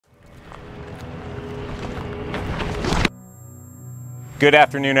Good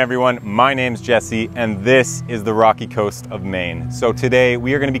afternoon, everyone. My name's Jesse, and this is the rocky coast of Maine. So today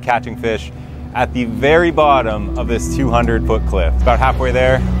we are going to be catching fish at the very bottom of this 200-foot cliff. It's about halfway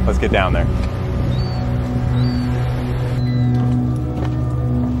there. Let's get down there.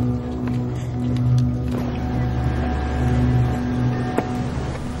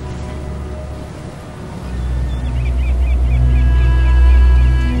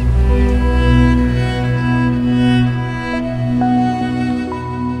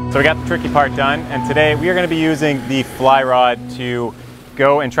 So we got the tricky part done, and today we are going to be using the fly rod to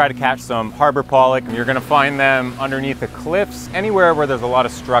go and try to catch some harbor pollock. You're going to find them underneath the cliffs, anywhere where there's a lot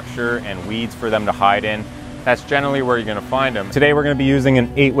of structure and weeds for them to hide in. That's generally where you're going to find them. Today we're going to be using an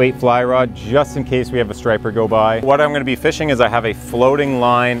 8-weight fly rod just in case we have a striper go by. What I'm going to be fishing is I have a floating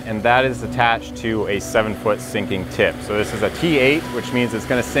line, and that is attached to a 7-foot sinking tip. So this is a T8, which means it's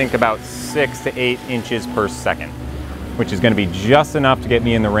going to sink about 6 to 8 inches per second, which is going to be just enough to get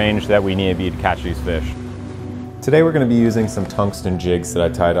me in the range that we need to be to catch these fish. Today we're going to be using some tungsten jigs that I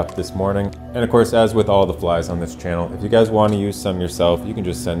tied up this morning. And of course, as with all the flies on this channel, if you guys want to use some yourself, you can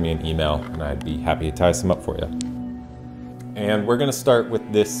just send me an email and I'd be happy to tie some up for you. And we're going to start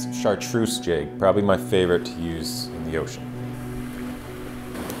with this chartreuse jig, probably my favorite to use in the ocean.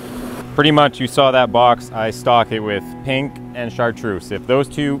 Pretty much, you saw that box, I stock it with pink and chartreuse. If those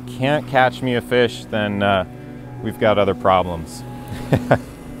two can't catch me a fish, then we've got other problems.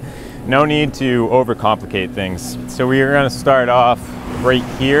 No need to overcomplicate things. So we are going to start off right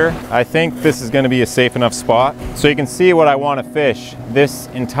here. I think this is going to be a safe enough spot. So you can see what I want to fish. This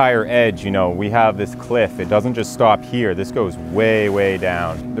entire edge, you know, we have this cliff. It doesn't just stop here. This goes way, way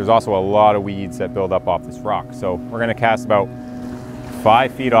down. There's also a lot of weeds that build up off this rock. So we're going to cast about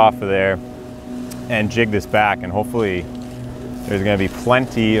 5 feet off of there and jig this back, and hopefully there's going to be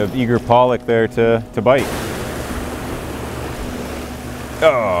plenty of eager pollock there to bite.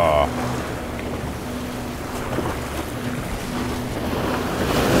 Oh.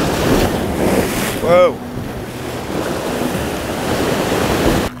 Whoa.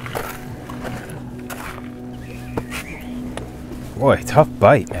 Boy, tough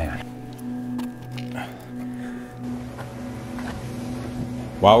bite, man.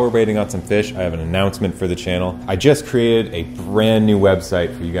 While we're waiting on some fish, I have an announcement for the channel. I just created a brand new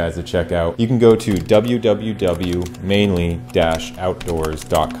website for you guys to check out. You can go to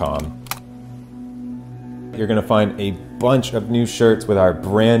www.mainely-outdoors.com. You're gonna find a bunch of new shirts with our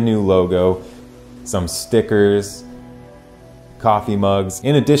brand new logo, some stickers, coffee mugs.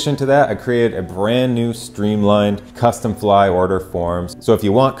 In addition to that, I created a brand new streamlined custom fly order forms. So if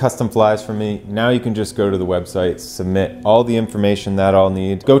you want custom flies from me, now you can just go to the website, submit all the information that I'll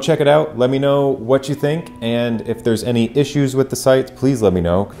need. Go check it out, let me know what you think, and if there's any issues with the site, please let me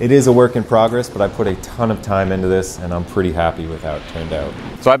know. It is a work in progress, but I put a ton of time into this and I'm pretty happy with how it turned out.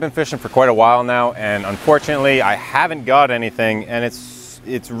 So I've been fishing for quite a while now, and unfortunately I haven't got anything, and it's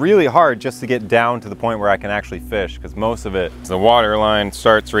really hard just to get down to the point where I can actually fish, because most of it, the water line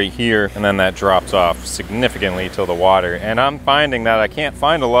starts right here and then that drops off significantly till the water. And I'm finding that I can't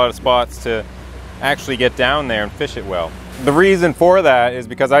find a lot of spots to actually get down there and fish it well. The reason for that is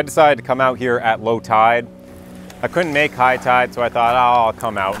because I decided to come out here at low tide. I couldn't make high tide, so I thought, oh, I'll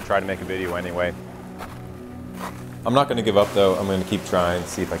come out and try to make a video anyway. I'm not going to give up though. I'm going to keep trying,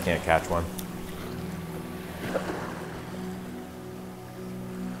 see if I can't catch one.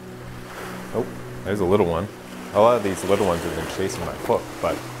 Oh, there's a little one. A lot of these little ones have been chasing my hook,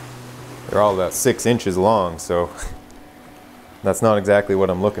 but they're all about 6 inches long, so that's not exactly what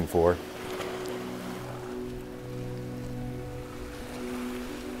I'm looking for.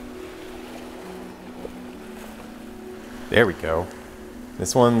 There we go.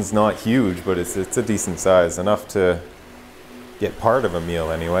 This one's not huge, but it's a decent size, enough to get part of a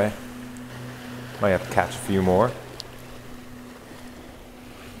meal anyway. Might have to catch a few more.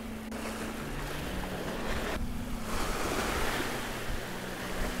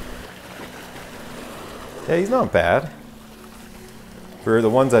 Yeah, he's not bad. For the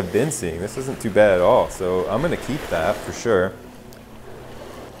ones I've been seeing, this isn't too bad at all, so I'm gonna keep that for sure.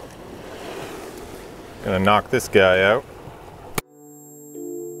 Gonna knock this guy out.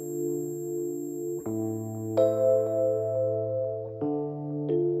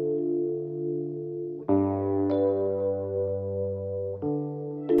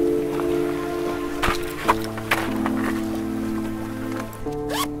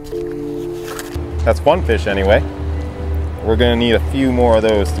 That's one fish anyway. We're gonna need a few more of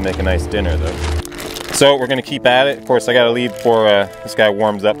those to make a nice dinner though. So we're gonna keep at it. Of course, I gotta leave before this guy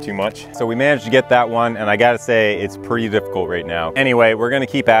warms up too much. So we managed to get that one, and I gotta say, it's pretty difficult right now. Anyway, we're gonna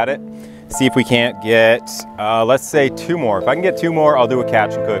keep at it. See if we can't get, let's say 2 more. If I can get 2 more, I'll do a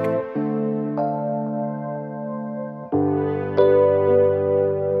catch and cook.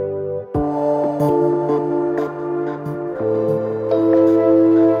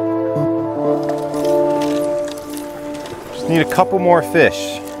 Just need a couple more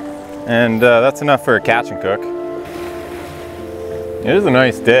fish, and that's enough for a catch and cook. It is a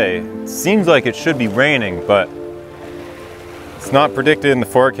nice day. It seems like it should be raining, but it's not predicted in the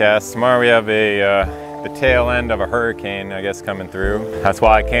forecast. Tomorrow we have the tail end of a hurricane, I guess, coming through. That's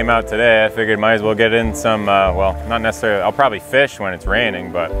why I came out today. I figured might as well get in some, well, not necessarily, I'll probably fish when it's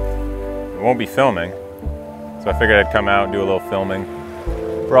raining, but it won't be filming. So I figured I'd come out and do a little filming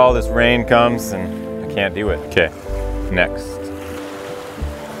before all this rain comes and I can't do it. Okay, next.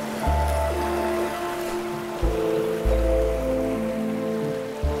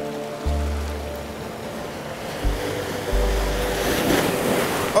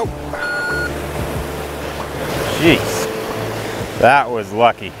 Jeez, that was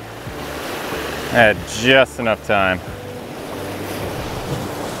lucky. I had just enough time.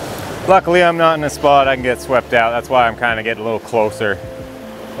 Luckily, I'm not in a spot I can get swept out. That's why I'm kind of getting a little closer,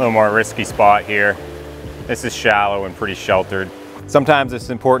 a little more risky spot here. This is shallow and pretty sheltered. Sometimes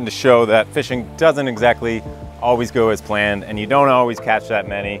it's important to show that fishing doesn't exactly always go as planned, and you don't always catch that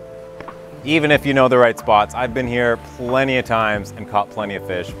many, even if you know the right spots. I've been here plenty of times and caught plenty of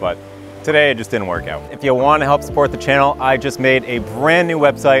fish, but today it just didn't work out. If you want to help support the channel, I just made a brand new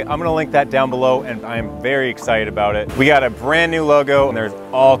website. I'm gonna link that down below and I'm very excited about it. We got a brand new logo and there's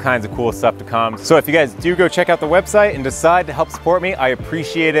all kinds of cool stuff to come. So if you guys do go check out the website and decide to help support me, I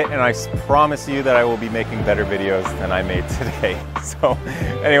appreciate it, and I promise you that I will be making better videos than I made today. So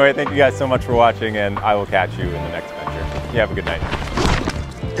anyway, thank you guys so much for watching, and I will catch you in the next venture. You have a good night.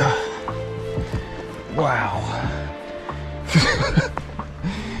 Wow.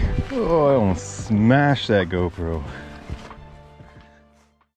 Oh, I almost smashed that GoPro.